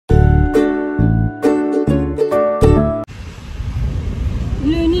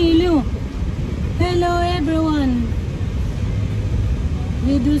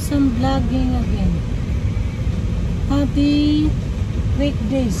some vlogging again. Happy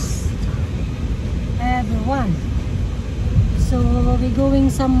weekdays, everyone. So we're going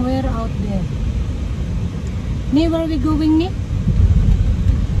somewhere out there. Where are we going, Ni?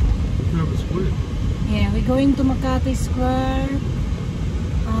 Square. Yeah, we're going to Makati Square.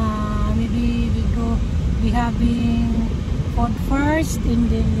 Maybe we having food first, and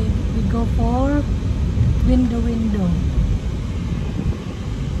then we go for window.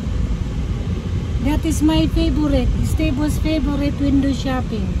 That is my favorite. Esteban's favorite window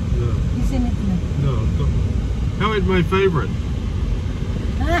shopping. Yeah. Isn't it? No, it's not. How is my favorite?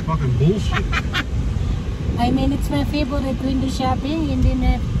 Fucking bullshit. I mean, it's my favorite window shopping, and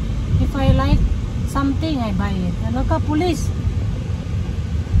then if I like something, I buy it. Ano ka, police?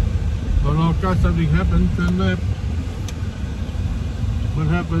 Well, of course, something happened, then what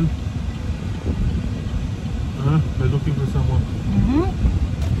happened? They're looking for someone.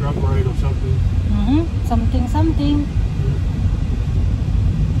 Drug raid or something. Something.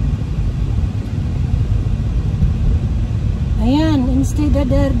 Ayan, instead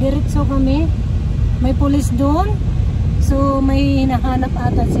diretso kami, may police doon. So may hinahanap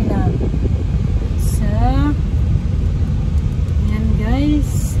ata sila. So, ayan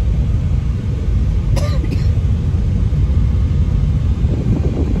guys.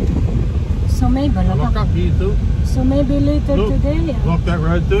 So maybe Lock up here too. So maybe later today. Block that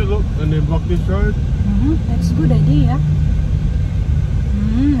road too, look, and then block this road. That's a good idea.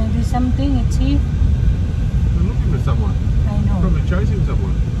 Maybe something, it's here. They're looking for someone. I know. Probably chasing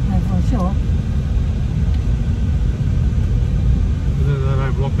someone. For sure. And then they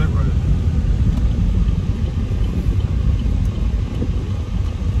don't block that road.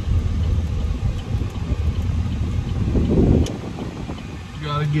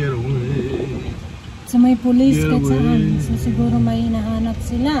 Gotta get away. So may police Get kahit saan. away. So siguro may hinahanap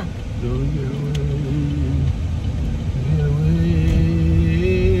sila. Gotta get away. Get away.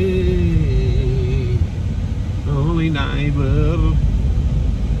 Only neighbor.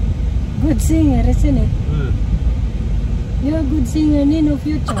 Good singer, isn't it? Yeah. You're a good singer, no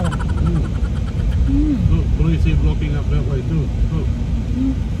future. Look, police are blocking up that way too. Look.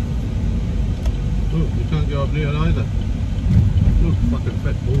 Look, you can't go up there either. Look, fucking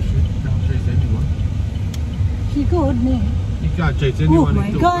fat bullshit. Can't chase anyone. She good, me. You can't chase anyone. Oh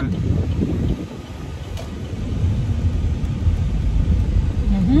my God.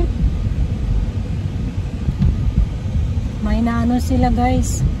 May naano sila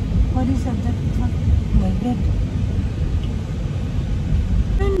guys. What is that? Oh my God.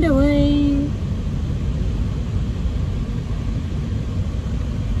 On the way.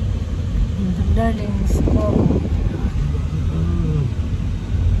 Darlings.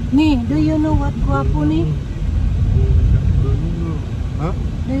 Ni, do you know what guapo ni? Huh?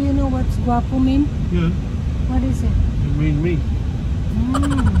 Do you know what's guapo mean? Yeah. What is it? You mean me?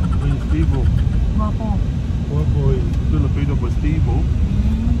 Means people. Guapo. Guapo in Filipino was Steve-o.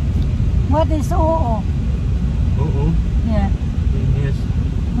 What is oo? Uh-oh. Yeah. Yes.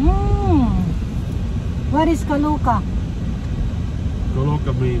 What is kaluka?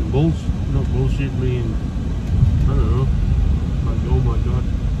 Kaloka mean bullshit. No, bullshit mean, I don't know. Like, oh my God.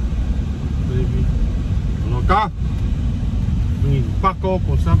 Maybe. Kaloka mean fuck off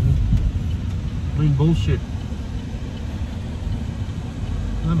or something. Mean bullshit.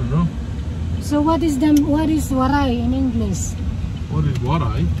 I don't know. So what is waray in English? What is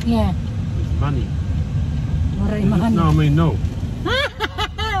waray? Yeah. It's money. Waray mahal. No, I mean no.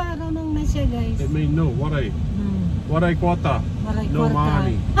 Marunong na siya guys. It mean no. Waray. Waray kwata. Waray No kwarta.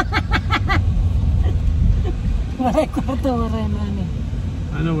 money. Waray kwarta, waray money.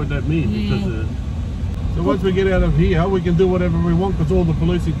 I know what that means because. So once we get out of here, we can do whatever we want because all the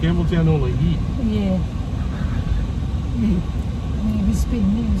police in Campbelltown all are here. Yeah. Maybe speed.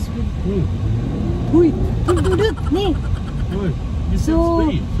 Uy, don't do that, ni. Wait, you said So-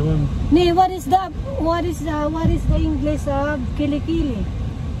 speed. So Ni, what is the English of kilikili?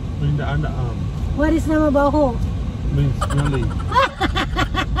 in the underarm What is na mabaho? means smelly.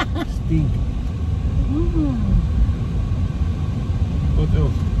 Stink. What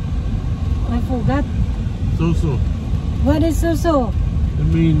else? I forgot. So. What is so? I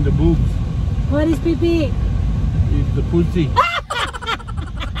mean the boobs. What is pipi? It's the pussy.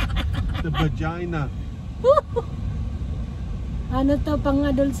 The vagina. Ano to, pang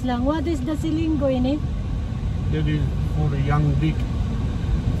adults lang. What is the silinggo ini? That is for the young dick.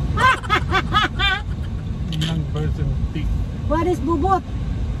 Young person dick. What is bubot?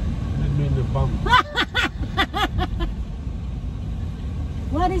 That means the bum.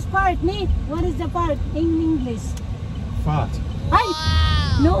 What is part ni? What is the part in English? Fart. Ay!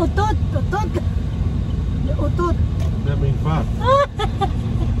 No, utot! Utot! Utot! That means fat.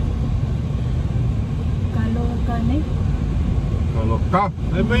 Kalokan eh. Kaloka.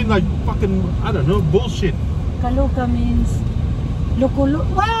 I mean like fucking, I don't know, bullshit. Kaloka means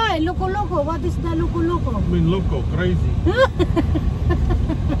loko-loko. Why? Loko-loko. What is the loko-loko? I mean loco, crazy.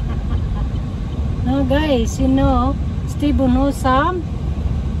 No guys, you know, Steve knows some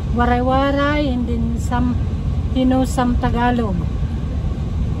Waray Waray and then some, he knows some Tagalog.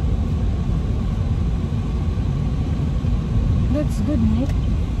 That's good, Nick.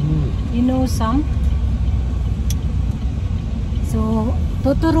 He knows some. So,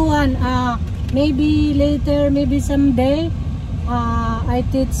 tuturuan, maybe later, maybe someday, I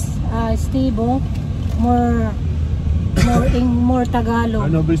teach Steve more Tagalog.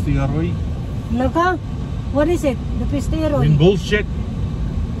 Ano ba yung Aroy? Loka, what is it? The pistero. I mean bullshit.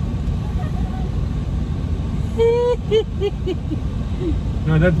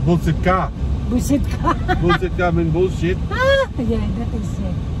 No, that's bullshit ka. Bullshit ka. Bullshit ka mean bullshit. Yeah, that is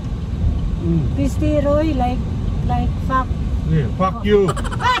it. Pistero, like fuck. Yeah, fuck you.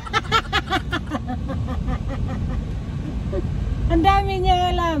 Ang dami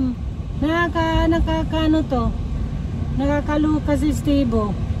niya alam. Nakakano to. Nakakaluka si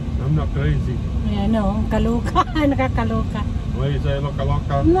Steve. I'm not crazy. Yeah, no, kaluka. Nakakaluka. Why you say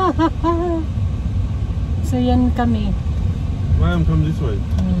loka? No. So yan kami. Why am come this way?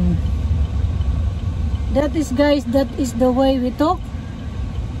 That is guys, that is the way we talk.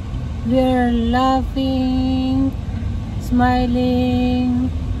 We are laughing,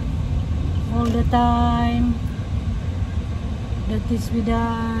 smiling all the time. That is with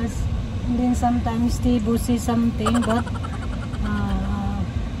us. And then sometimes Steve will say something, but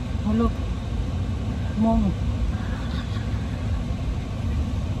look, mom.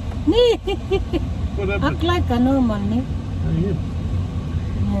 What happened? Act like a normal, ni.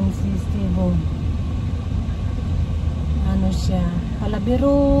 Yan si Steve. Ano siya?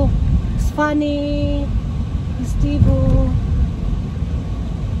 Palabiro. It's funny. Steve.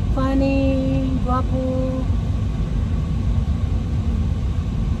 Funny. Guwapo.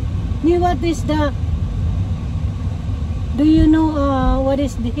 Ni, what is the... Do you know what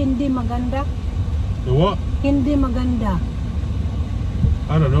is the Hindi maganda? The what? Hindi maganda.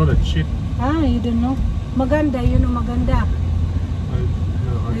 I don't know that shit. You don't know? Maganda, you know maganda.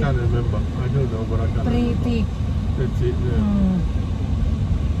 I can't remember. I don't know, but I can't Pretty. remember. That's it,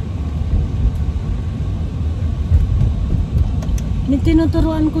 yeah.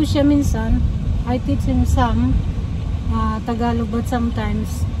 Tinuturuan ko siya minsan. I teach him some Tagalog, but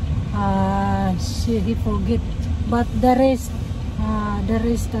sometimes he forget. But the rest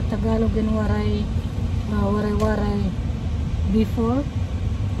Tagalog and Waray before.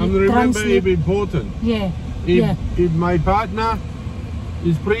 And remember, it's important. Yeah. If my partner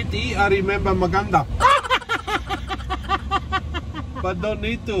is pretty, I remember maganda. But don't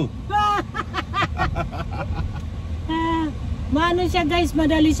need to. Maano siya guys,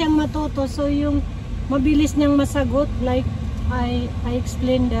 madali siyang matuto. So yung mabilis niyang masagot, like I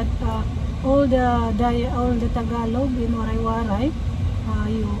explained that all the Tagalog in Waraywaray,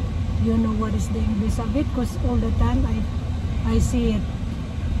 you know what is the English of it, because all the time I see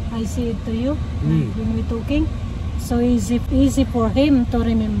it to you when we're talking. So easy for him to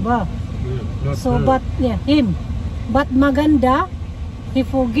remember. Yeah, so but yeah, him. But maganda, he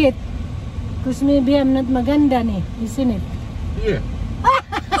forget. Because maybe I'm not maganda ni, isn't it? Yeah.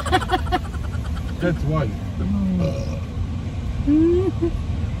 That's why.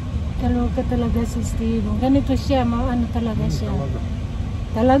 Kaloka talaga si Steve. Ganito siya, ano talaga siya.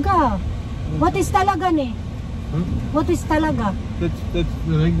 Talaga. What is talaga ni? Huh? What is talaga? That's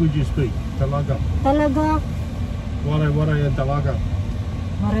the language you speak. Talaga. Talaga. Waray Waray and talaga.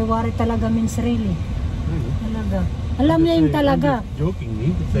 Waray Waray talaga means really. Talaga. Alam niya yung talaga. I'm just joking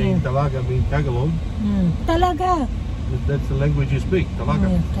me. Saying talaga means Tagalog. Talaga. That's the language you speak.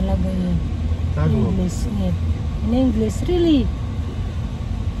 Talaga. Yeah, talaga yun. Tagalog. English, yeah. In English, really.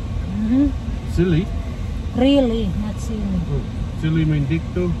 Silly. Really, not silly. Silly mean dick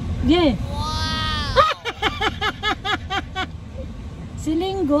too? Yeah.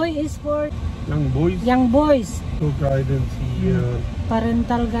 Silinggoy is for Young boys. young boys. So guidance here.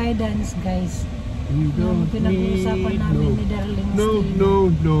 Parental guidance, guys. We Yung don't pinag-uusapan need namin ni Darling Steve.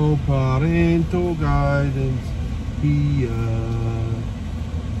 no parental guidance here.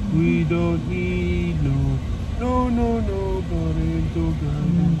 We don't need no parental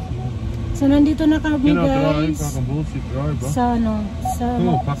guidance here. So nandito na kami guys bullshit driver. sa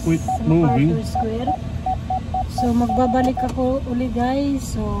Pakwit sa moving. MacArthur Square. So magbabalik ako uli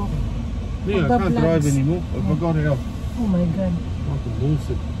guys. So Yeah, I can't drive anymore. I forgot how. Oh my God. Fucking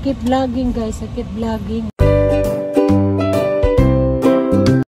bullshit. Keep vlogging guys. I keep vlogging.